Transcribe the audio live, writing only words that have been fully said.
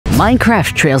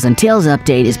Minecraft's Trails and Tales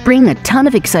update is bringing a ton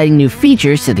of exciting new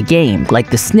features to the game, like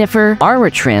the sniffer,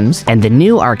 armor trims, and the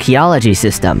new archaeology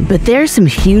system. But there's some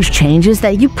huge changes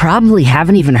that you probably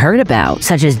haven't even heard about,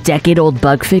 such as decade-old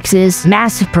bug fixes,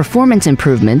 massive performance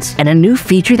improvements, and a new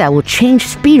feature that will change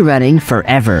speedrunning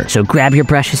forever. So grab your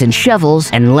brushes and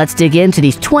shovels, and let's dig into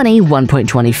these 20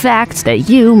 1.20 facts that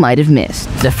you might have missed.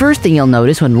 The first thing you'll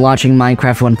notice when launching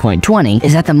Minecraft 1.20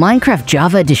 is that the Minecraft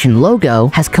Java Edition logo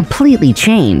has completely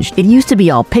changed. It used to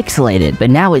be all pixelated, but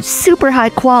now it's super high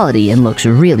quality and looks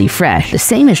really fresh. The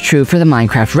same is true for the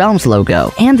Minecraft Realms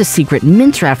logo, and the secret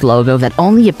Minecraft logo that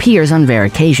only appears on rare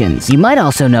occasions. You might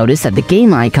also notice that the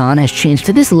game icon has changed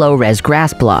to this low-res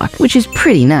grass block, which is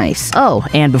pretty nice. Oh,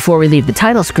 and before we leave the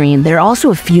title screen, there are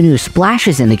also a few new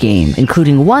splashes in the game,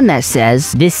 including one that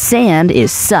says, "This sand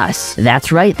is sus."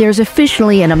 That's right, there's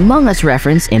officially an Among Us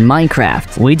reference in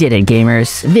Minecraft. We did it,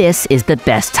 gamers. This is the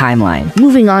best timeline.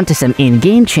 Moving on to some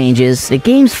in-game changes, the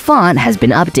game's font has been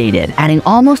updated, adding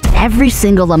almost every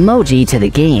single emoji to the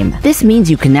game. This means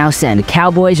you can now send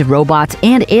cowboys, robots,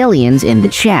 and aliens in the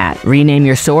chat, rename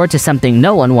your sword to something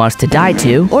no one wants to die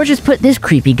to, or just put this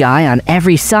creepy guy on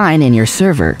every sign in your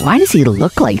server. Why does he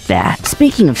look like that?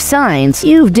 Speaking of signs,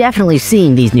 you've definitely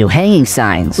seen these new hanging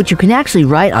signs, which you can actually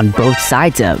write on both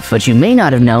sides of, but you may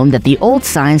not have known that the old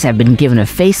signs have been given a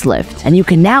facelift, and you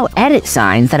can now edit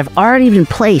signs that have already been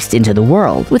placed into the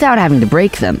world without having to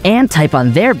break them, and type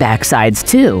on their backsides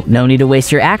too. No need to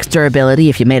waste your axe durability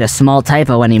if you made a small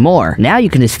typo anymore. Now you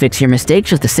can just fix your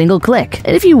mistakes with a single click.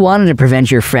 And if you wanted to prevent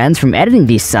your friends from editing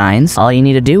these signs, all you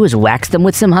need to do is wax them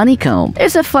with some honeycomb.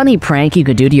 It's a funny prank you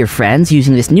could do to your friends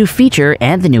using this new feature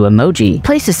and the new emoji.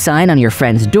 Place a sign on your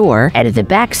friend's door, edit the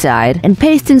backside, and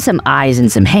paste in some eyes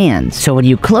and some hands. So when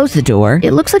you close the door,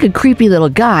 it looks like a creepy little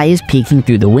guy is peeking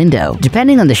through the window.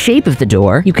 Depending on the shape of the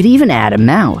door, you could even add a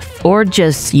mouth. Or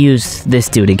just use this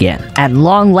dude again. At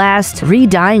long last,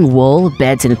 re-dyeing wool,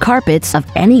 beds, and carpets of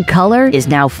any color is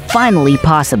now finally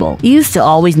possible. You used to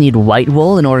always need white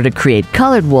wool in order to create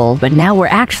colored wool, but now we're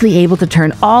actually able to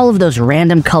turn all of those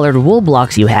random colored wool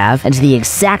blocks you have into the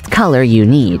exact color you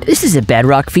need. This is a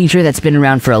bedrock feature that's been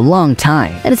around for a long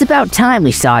time, and it's about time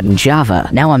we saw it in Java.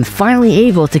 Now I'm finally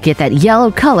able to get that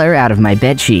yellow color out of my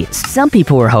bed sheets. Some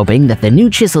people were hoping that the new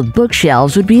chiseled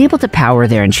bookshelves would be able to power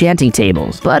their enchanting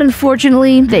tables, but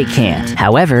unfortunately, they can't.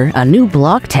 However, a new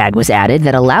block tag was added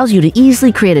that allows you to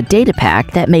easily create a data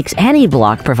pack that makes any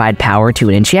block provide power to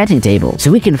an enchanting table,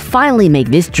 so we can finally make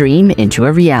this dream into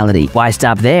a reality. Why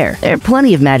stop there? There are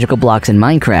plenty of magical blocks in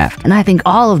Minecraft, and I think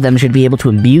all of them should be able to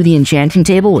imbue the enchanting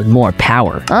table with more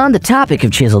power. On the topic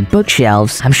of chiseled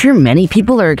bookshelves, I'm sure many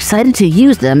people are excited to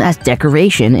use them as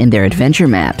decoration in their adventure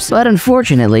maps, but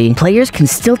unfortunately, players can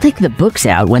still take the books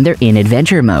out when they're in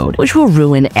adventure mode, which will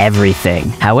ruin everything.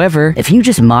 However, if you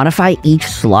just modify each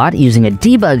slot using a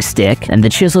debug stick, then the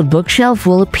chiseled bookshelf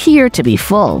will appear to be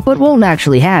full, but won't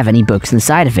actually have any books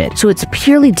inside of it, so it's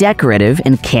purely decorative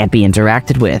and can't be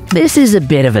interacted with. This is a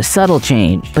bit of a subtle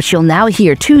change, but you'll now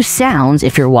hear two sounds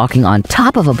if you're walking on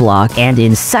top of a block and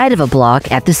inside of a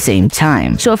block at the same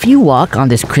time. So if you walk on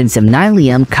this crimson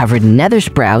nylium covered in nether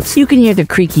sprouts, you can hear the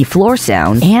creaky floor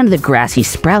sound and the grassy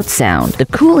sprout sound. The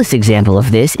coolest example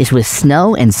of this is with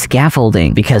snow and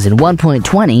scaffolding, because in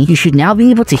 1.20, you should now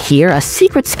be able to hear a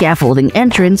secret scaffolding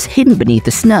entrance hidden beneath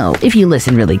the snow if you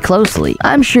listen really closely.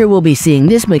 I'm sure we'll be seeing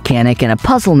this mechanic in a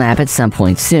puzzle map at some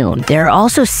point soon. There are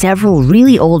also several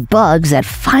really old bugs that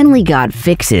finally got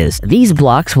fixes. These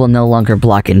blocks will no longer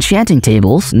block enchanting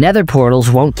tables, nether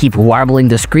portals won't keep warbling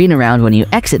the screen around when you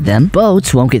exit them,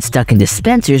 boats won't get stuck in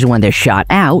dispensers when they're shot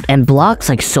out, and blocks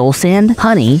like soul sand,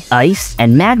 honey, ice,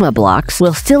 and magma blocks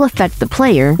will still affect the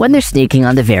player when they're sneaking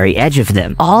on the very edge of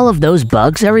them. All of those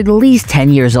bugs are at least 10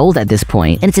 years old at this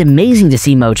point, and it's amazing to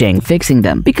see Mojang fixing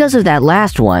them. Because of that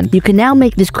last one, you can now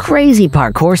make this crazy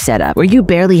parkour setup where you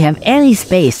barely have any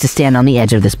space to stand on the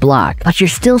edge of this block, but you're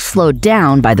still slowed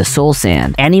down by the soul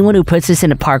sand. Anyone who puts this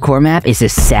in a parkour map is a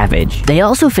savage. They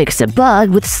also fixed a bug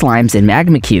with slimes and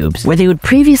magma cubes, where they would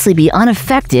previously be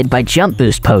unaffected by jump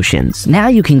boost potions. Now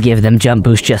you can give them jump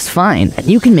boost just fine, and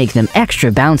you can make them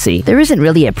extra bouncy. There isn't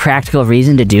really a practical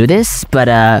reason to do this,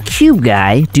 but cube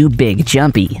guy do big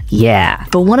jumpy. Yeah.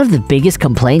 But one of the biggest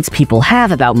complaints people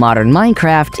have about modern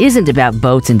Minecraft isn't about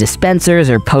boats and dispensers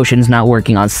or potions not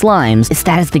working on slimes, it's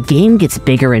that as the game gets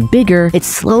bigger and bigger, it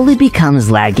slowly becomes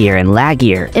laggier and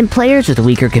laggier, and players with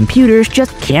weaker computers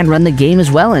just can't run the game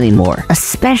as well anymore,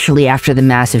 especially after the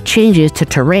massive changes to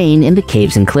terrain in the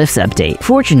Caves and Cliffs update.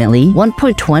 Fortunately,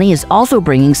 1.20 is also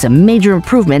bringing some major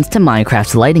improvements to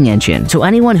Minecraft's lighting engine, so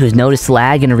anyone who's noticed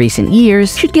lag in recent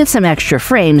years should get some extra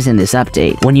frames in this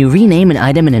update. When you rename an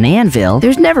item in an anvil,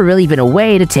 there's never really been a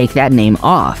way to take that name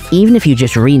off. Even if you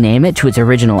just rename it to its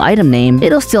original item name,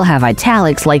 it'll still have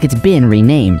italics like it's been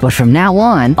renamed. But from now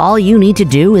on, all you need to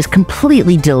do is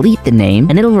completely delete the name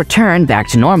and it'll return back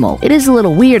to normal. It is a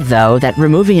little weird though that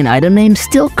removing an item name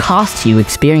still costs you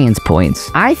experience points.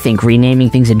 I think renaming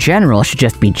things in general should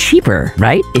just be cheaper,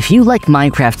 right? If you like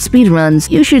Minecraft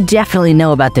speedruns, you should definitely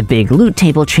know about the big loot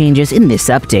table changes in this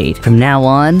update. From now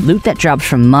on, loot that drops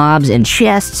from mobs and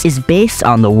chests is based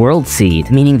on the world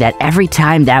seed, meaning that every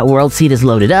time that world seed is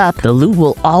loaded up, the loot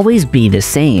will always be the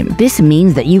same. This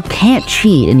means that you can't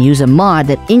cheat and use a mod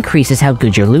that increases how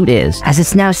good your loot is, as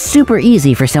it's now super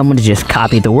easy for someone to just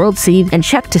copy the world seed and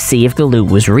check to see if the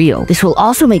loot was real. This will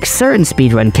also make certain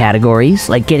speedrun categories,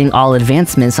 like getting all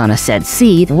advancements on a set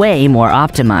seed, way more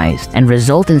optimized, and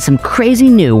result in some crazy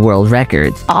new world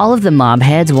records. All of the mob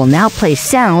heads will now play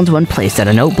sounds when placed on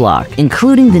a note block,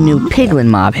 including the new Piglin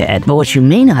mob head. But what you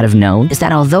may not have known is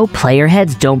that although player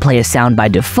heads don't play a sound by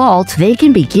default, they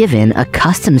can be given a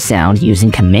custom sound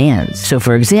using commands. So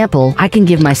for example, I can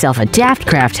give myself a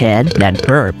Daft head that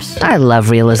burps. I love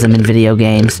realism in video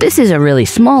games. This is a really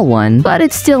small one, but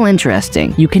it's still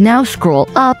interesting. You can now scroll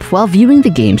up while viewing the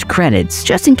game's credits,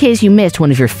 just in case you missed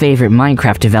one of your favorite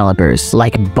Minecraft developers,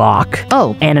 like Bach.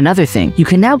 Oh, and another thing, you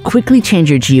can now quickly change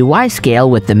your GUI scale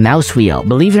with the mouse wheel.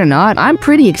 Believe it or not, I'm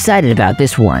pretty excited about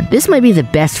this one. This might be the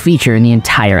best feature in the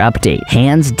entire update,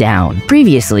 hands down.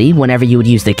 Previously, whenever you would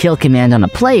use the kill command on a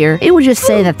player, it would just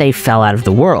say that they fell out of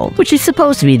the world, which is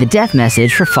supposed to be the death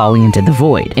message for falling into the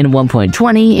void. In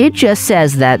 1.20, it just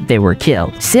says that they were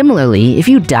killed. Similarly, if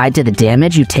you died to the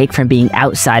damage you take from being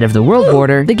outside of the world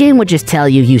border, the game would just tell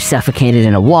you you suffocated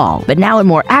in a wall. But now it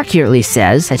more accurately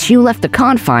says that you left the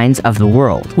confines of the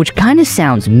world, which kinda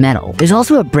sounds metal. There's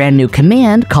also a brand new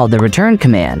command called the return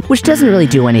command, which doesn't really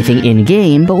do anything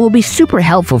in-game, but will be super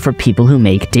helpful for people who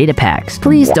make data packs.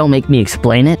 Please don't make me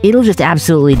explain it. It'll just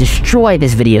absolutely destroy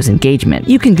this video's engagement.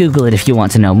 You can Google it if you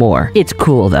want to know more. It's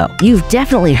cool though. You've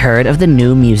definitely heard of the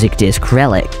new music disc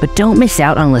Relic, but don't miss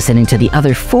out on listening to the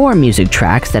other 4 music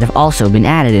tracks that have also been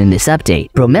added in this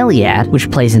update. Bromeliad, which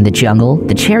plays in the jungle,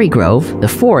 the cherry grove, the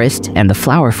forest, and the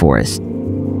flower forest.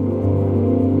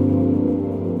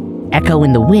 Echo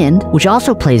in the Wind, which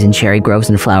also plays in cherry groves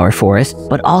and flower forests,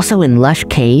 but also in lush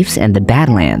caves and the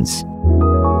Badlands.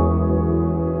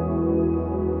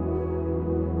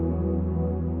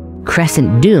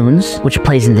 Crescent Dunes, which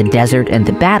plays in the desert and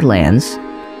the Badlands.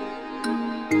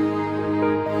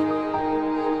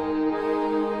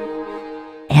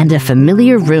 And A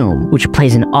Familiar Room, which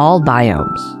plays in all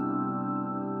biomes.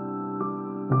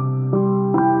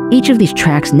 Each of these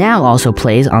tracks now also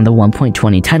plays on the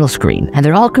 1.20 title screen, and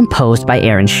they're all composed by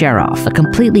Aaron Sharoff, a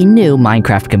completely new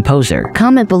Minecraft composer.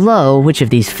 Comment below which of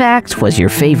these facts was your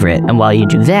favorite, and while you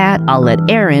do that, I'll let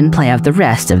Aaron play out the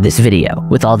rest of this video.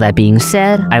 With all that being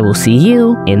said, I will see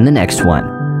you in the next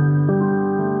one.